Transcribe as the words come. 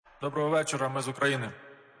Доброго вечора, ми з України.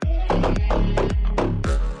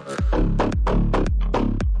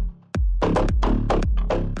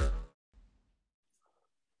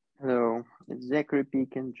 Hello, it's Zachary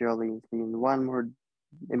Peak and Jolly in one more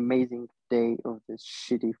amazing day of this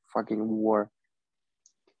shitty fucking war.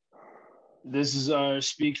 This is our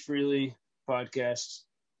Speak Freely podcast,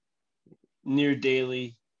 near daily,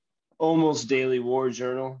 almost daily war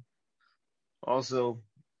journal. Also,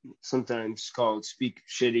 sometimes called Speak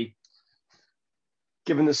Shitty.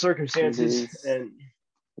 Given the circumstances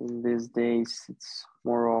In these days, it's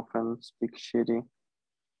more often speak shitty.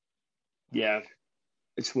 Yeah,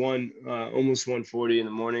 it's almost 1:40 in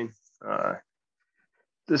the morning.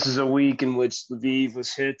 This is a week in which Lviv was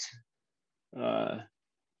hit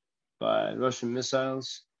by Russian missiles,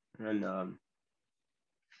 and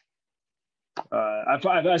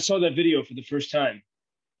I saw that video for the first time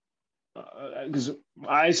because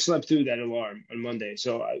I slept through that alarm on Monday,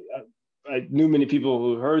 so I knew many people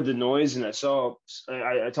who heard the noise, and I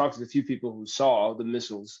talked to a few people who saw the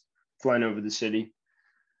missiles flying over the city.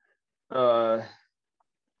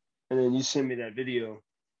 And then you sent me that video.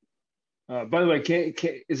 By the way,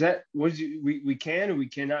 we can or we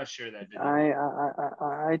cannot share that video?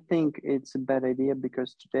 I think it's a bad idea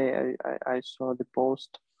because today I saw the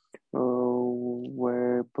post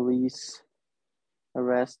where police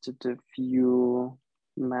arrested a few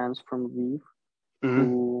men from Lviv who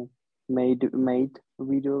made a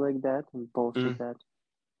video like that and posted that.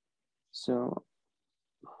 So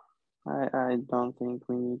I don't think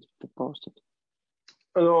we need to post it.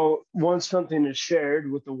 Although once something is shared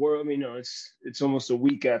with the world, it's almost a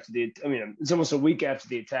week after it's almost a week after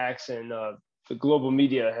the attacks, and the global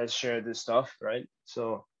media has shared this stuff, right? So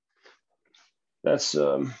that's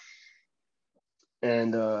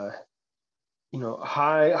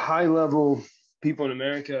high level people in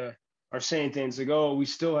America are saying things like, "Oh,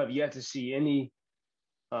 we still have yet to see any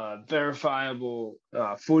verifiable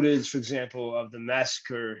footage, for example, of the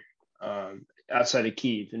massacre outside of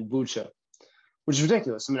Kyiv in Bucha." Which is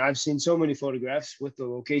ridiculous. I've seen so many photographs with the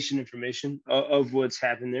location information of what's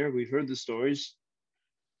happened there. We've heard the stories.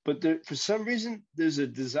 But for some reason, there's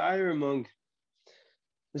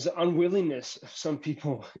an unwillingness of some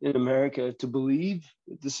people in America to believe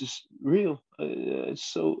that this is real. I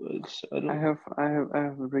have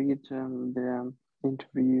read the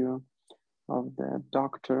interview of the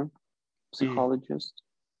doctor, psychologist,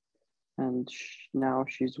 and now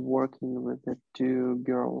she's working with the two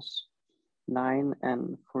girls, 9 and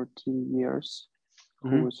 14 years,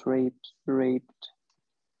 who was raped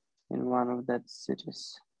in one of that cities.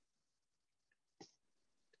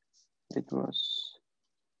 It was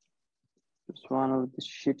one of the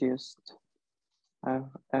shittiest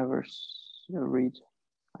I've ever read,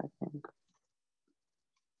 I think.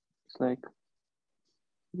 It's like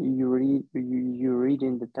you read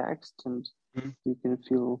in the text and you can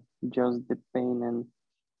feel just the pain and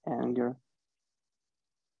anger.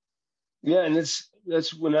 Yeah, and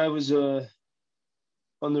that's when I was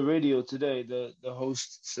on the radio today. The host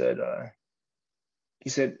said he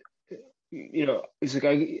said, he's like,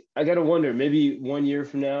 I gotta wonder, maybe 1 year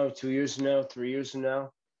from now, 2 years from now, 3 years from now,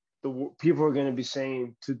 the people are going to be saying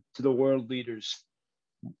to the world leaders,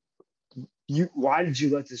 why did you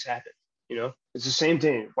let this happen? It's the same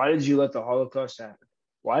thing. Why did you let the Holocaust happen?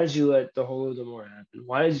 Why did you let the Holodomor happen?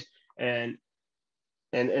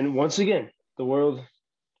 And once again, the world,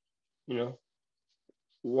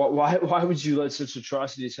 why would you let such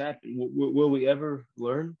atrocities happen? Will we ever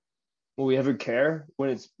learn? Will we ever care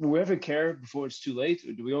will we ever care before it's too late,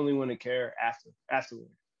 or do we only want to care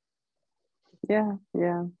afterward? Yeah.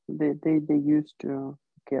 They used to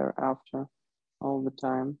care after all the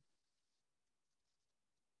time.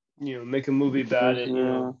 Make a movie about it.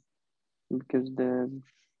 Because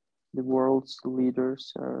the world's leaders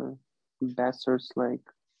are bastards,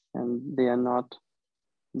 and they are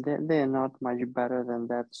not much better than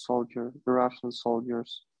the Russian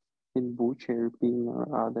soldiers in Bucha, Irpin, or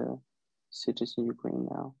other cities in Ukraine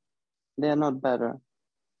now. They are not better.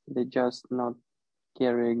 They just not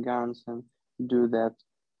carry guns and do that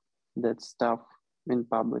stuff in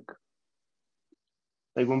public.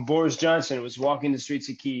 Like when Boris Johnson was walking the streets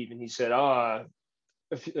of Kyiv and he said,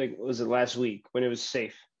 was it last week when it was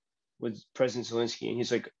safe with President Zelensky? And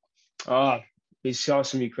he's like, he saw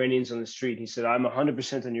some Ukrainians on the street. He said, I'm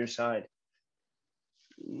 100% on your side.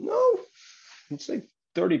 No, it's like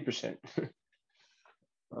 30%.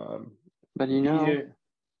 But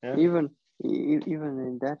even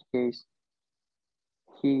in that case,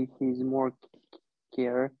 he's more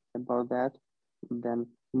care about that than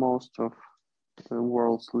most of the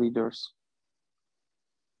world's leaders.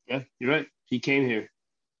 Yeah, you're right. He came here.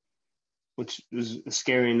 which was a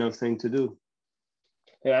scary enough thing to do.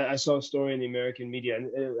 I saw a story in the American media,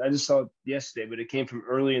 and I just saw it yesterday, but it came from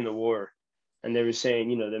early in the war. And they were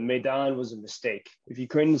saying, the Maidan was a mistake. If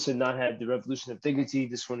Ukrainians had not had the revolution of dignity,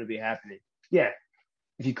 this wouldn't be happening. Yeah,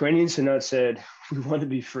 if Ukrainians had not said, we want to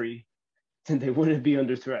be free, then they wouldn't be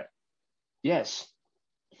under threat. Yes.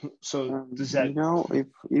 So does that?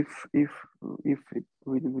 If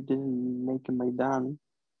we didn't make a Maidan,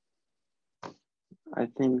 I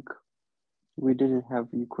think we didn't have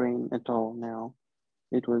Ukraine at all now.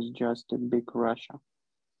 It was just a big Russia.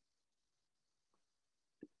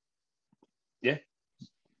 Yeah.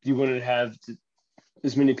 You wouldn't have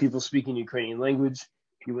as many people speaking Ukrainian language.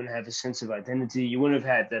 You wouldn't have a sense of identity. You wouldn't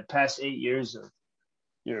have had the past 8 years of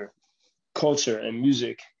your culture and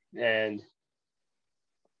music and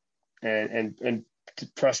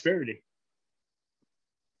prosperity.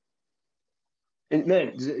 And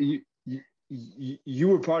man, you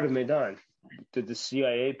were part of Maidan. Did the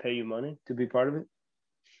CIA pay you money to be part of it?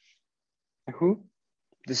 Who?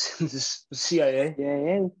 This CIA?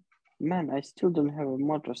 CIA? Man, I still don't have a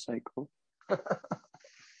motorcycle.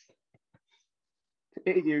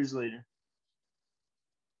 8 years later.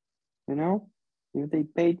 If they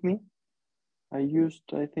paid me, I used,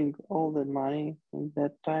 I think, all that money at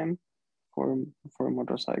that time for a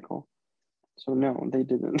motorcycle. So no, they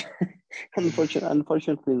didn't.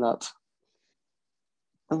 Unfortunately not.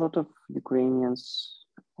 A lot of Ukrainians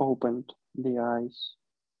opened the eyes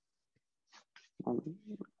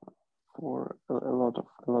for a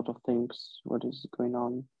lot of things. What is going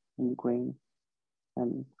on in Ukraine,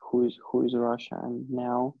 and who is Russia? And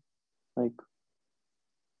now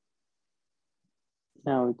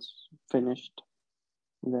it's finished.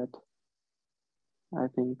 That I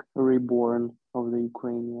think reborn of the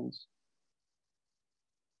Ukrainians.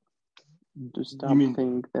 To stop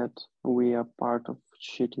think that we are part of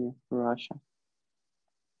shitty Russia.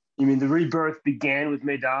 You mean the rebirth began with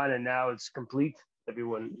Maidan and now it's complete?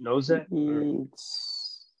 Everyone knows that?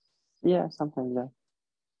 Yeah, something like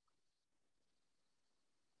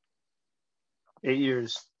that. 8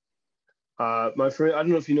 years. My friend, I don't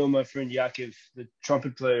know if you know my friend Yakiv, the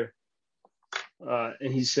trumpet player,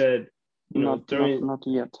 and he said, not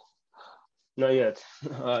yet. Not yet,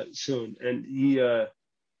 soon. And he,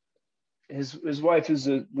 his wife is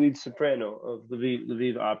the lead soprano of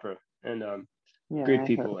Lviv Opera, and great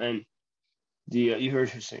people. And you heard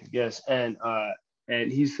her sing, yes. And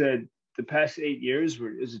he said the past 8 years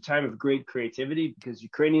was a time of great creativity because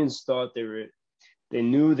Ukrainians thought they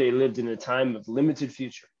knew they lived in a time of limited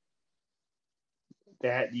future.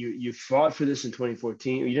 That you fought for this in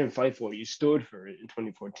 2014. You didn't fight for it. You stood for it in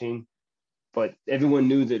 2014. But everyone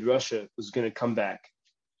knew that Russia was going to come back.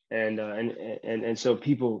 And so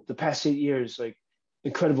people, the past 8 years, like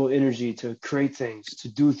incredible energy to create things, to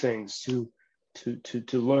do things, to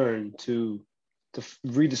learn, to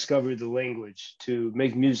rediscover the language, to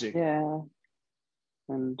make music. Yeah.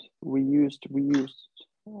 And we used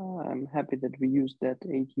I'm happy that we used that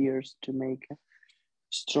 8 years to make a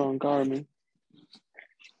strong army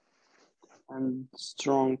and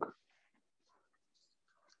strong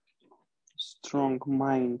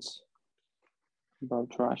minds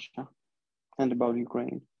about Russia and about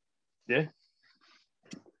Ukraine. Yeah.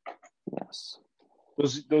 Yes.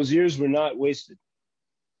 Those years were not wasted.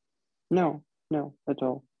 No, at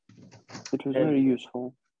all. It was very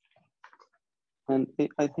useful. And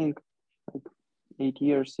I think 8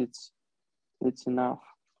 years it's enough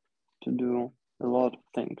to do a lot of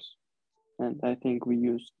things, and I think we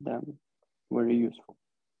used them very useful.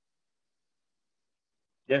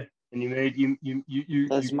 Yeah, and you made you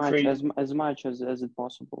as much as it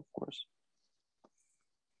possible, of course.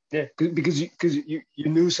 Yeah, because you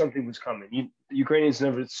knew something was coming. The Ukrainians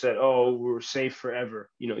never said, "Oh, we're safe forever."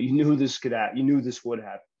 You knew this could happen. You knew this would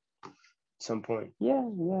happen at some point. Yeah.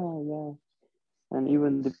 And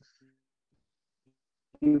even the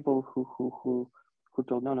people who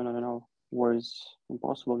told no, war is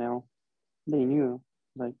impossible now, they knew,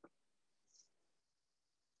 like,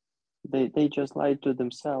 they just lied to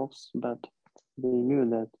themselves, but they knew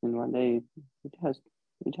that in one day it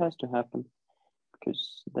has to happen,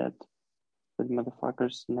 because that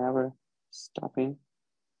motherfuckers never stopping.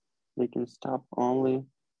 They can stop only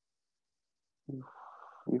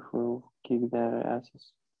if we'll kick their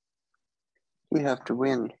asses. We have to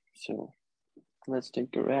win, so let's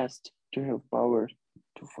take a rest to have power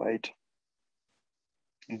to fight.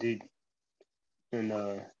 Indeed. And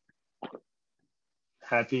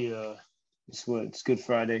happy it's Good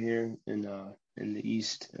Friday here in the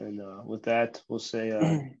East. And with that, we'll say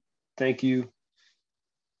thank you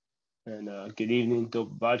and good evening, Do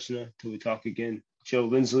Pobачення, till we talk again. Joe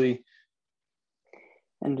Lindsley,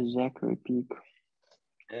 And Zachary Peak.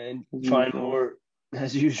 And As find usual. more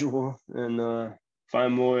as usual, and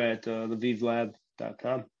find more at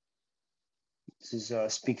lvivlab.com. This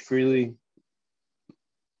is Speak Freely.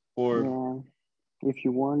 Or yeah, if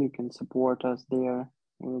you want, you can support us there.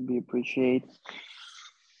 It will be appreciated.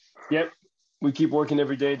 Yep, we keep working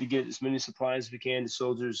every day to get as many supplies as we can to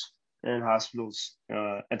soldiers and hospitals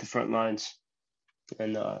at the front lines.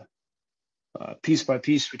 And piece by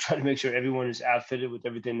piece, we try to make sure everyone is outfitted with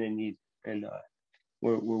everything they need. And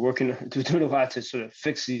we're working, doing a lot to sort of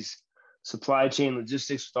fix these supply chain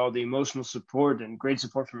logistics with all the emotional support and great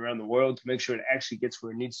support from around the world to make sure it actually gets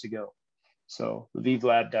where it needs to go. So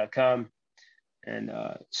lvivlab.com and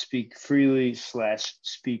speak freely /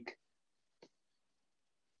 speak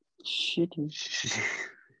Shitty.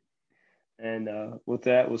 And with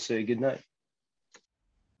that, we'll say good night.